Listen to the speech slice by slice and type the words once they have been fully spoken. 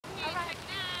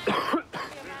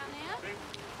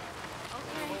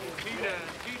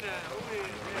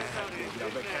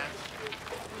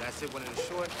it, one in the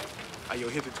short. Yo,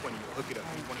 here's the 20. Yo, hook it up.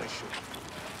 One in the short.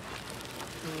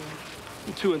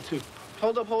 2 and 2.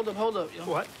 Hold up. Yo.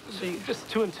 What? So just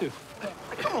 2 and 2.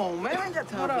 Come on, man. I ain't got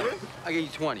time for this. I gave you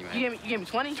 20, man. You gave me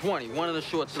 20? 20. One in the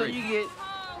short 3. So you get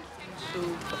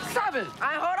 2. 7.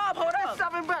 Hold up.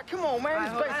 7 back. Come on, man.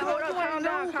 Hold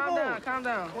up. Calm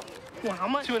down. Well, how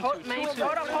much? 2 and 2. Man, hold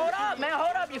up, man.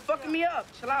 Hold up. You're fucking me up.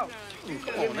 Chill out.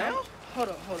 Come on now. Hold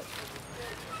up. All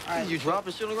right. You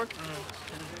dropping shit on the record?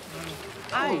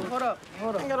 Hold up.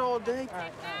 I ain't got all day.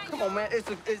 Right. Come on, man. It's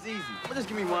easy. But just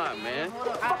give me mine, man. What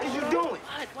the fuck is you doing?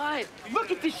 What?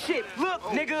 Look at this shit. Look,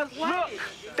 nigga. What? Look.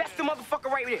 That's the motherfucker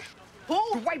right there. Who?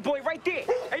 The white boy right there.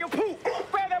 Hey, yo, Pooh.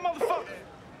 Grab that motherfucker.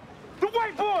 The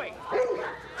white boy.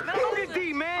 Man, Look at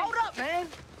D, man. Hold up, man.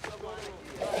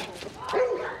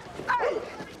 Hey.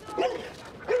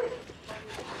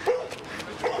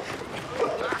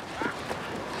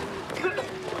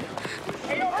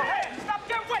 Hey, yo, hey, stop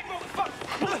that white motherfucker.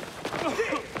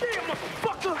 Yeah,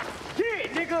 motherfucker. Yeah,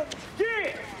 nigga.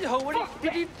 Yeah. Yo, what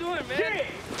are you doing, man? Yeah.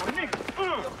 Nigga.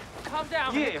 Calm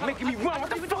down. Yeah, man. making me run. What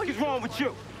the fuck is wrong with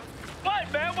you?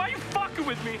 What, man? Why you fucking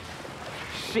with me?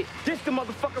 Shit, this the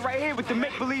motherfucker right here with the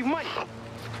make-believe money.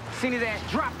 Seen his ass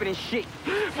dropping and shit.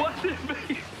 What did it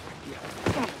mean?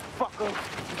 Fucker.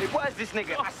 It was this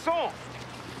nigga. I saw him.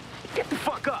 Get the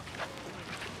fuck up.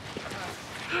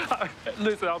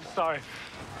 Listen, I'm sorry.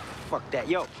 Fuck that.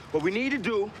 Yo, what we need to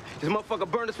do, this motherfucker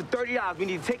burned us for $30. We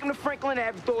need to take him to Franklin Ave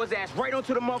and throw his ass right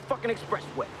onto the motherfucking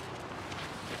expressway.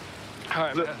 All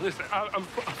right, man. Listen, I'm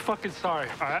fucking sorry.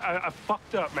 I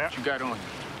fucked up, man. What you got on you?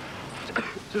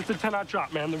 Just the 10-out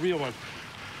drop, man, the real one.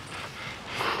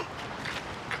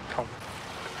 Come.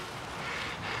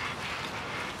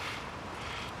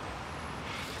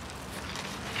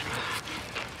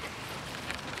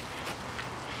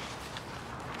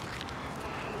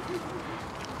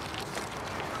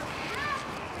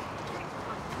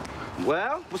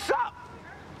 Well, what's up?